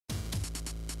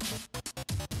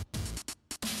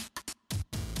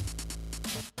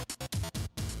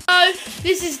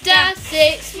this is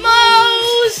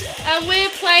Da6Moles, and we're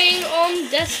playing on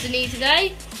Destiny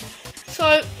today.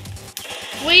 So,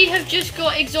 we have just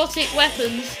got exotic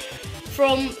weapons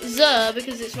from Xur,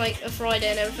 because it's like a Friday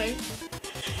and everything.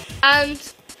 And,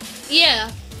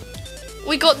 yeah,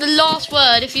 we got the last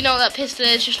word. If you know what that pistol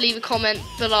is, just leave a comment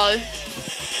below.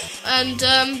 And,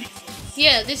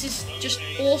 yeah, this is just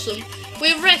awesome.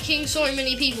 We're wrecking so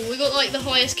many people. We got like the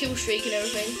highest kill streak and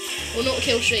everything. Well, not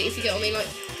kill streak, if you get what I mean, like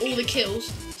all the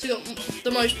kills. So we got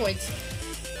the most points.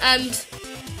 And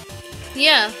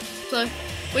yeah, so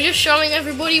we're just showing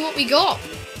everybody what we got.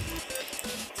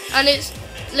 And it's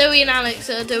Louie and Alex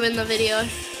that are doing the video.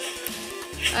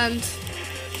 And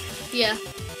yeah.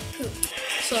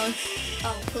 So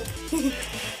cool.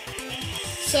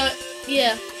 so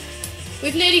yeah.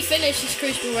 We've nearly finished this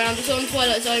Crucible round. It's on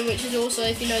Twilight Zone, which is also,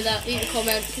 if you know that, leave a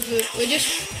comment, because we're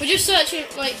just searching,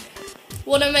 like,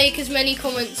 want to make as many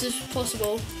comments as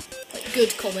possible, like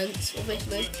good comments,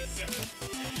 obviously.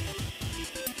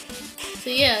 So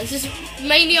yeah, this is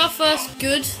mainly our first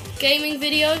good gaming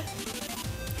video.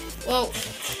 Well,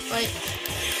 like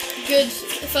good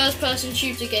first-person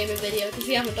shooter gaming video, because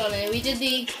we haven't done any. We did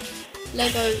the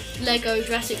Lego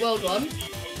Jurassic World one,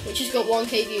 which has got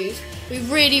 1k views. We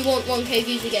really want 1k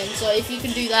views again, so if you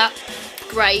can do that,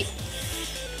 great.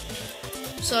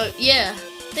 So, yeah.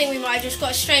 I think we might have just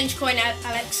got a strange coin out,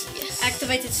 Alex. Yes.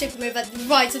 Activated super move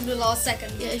right in the last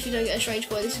second. Yeah, if you don't get a strange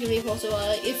coin, this is going to be impossible.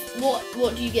 Like,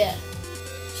 what do you get?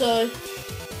 So,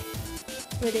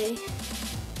 ready.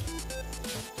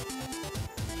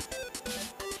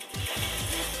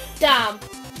 Damn,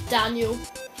 Daniel.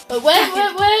 But where,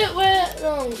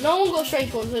 no one got a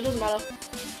strange one, so it doesn't matter.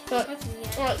 But,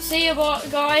 alright, see you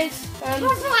guys.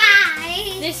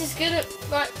 This is gonna,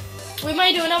 like, we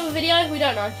may do another video, we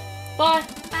don't know. Bye.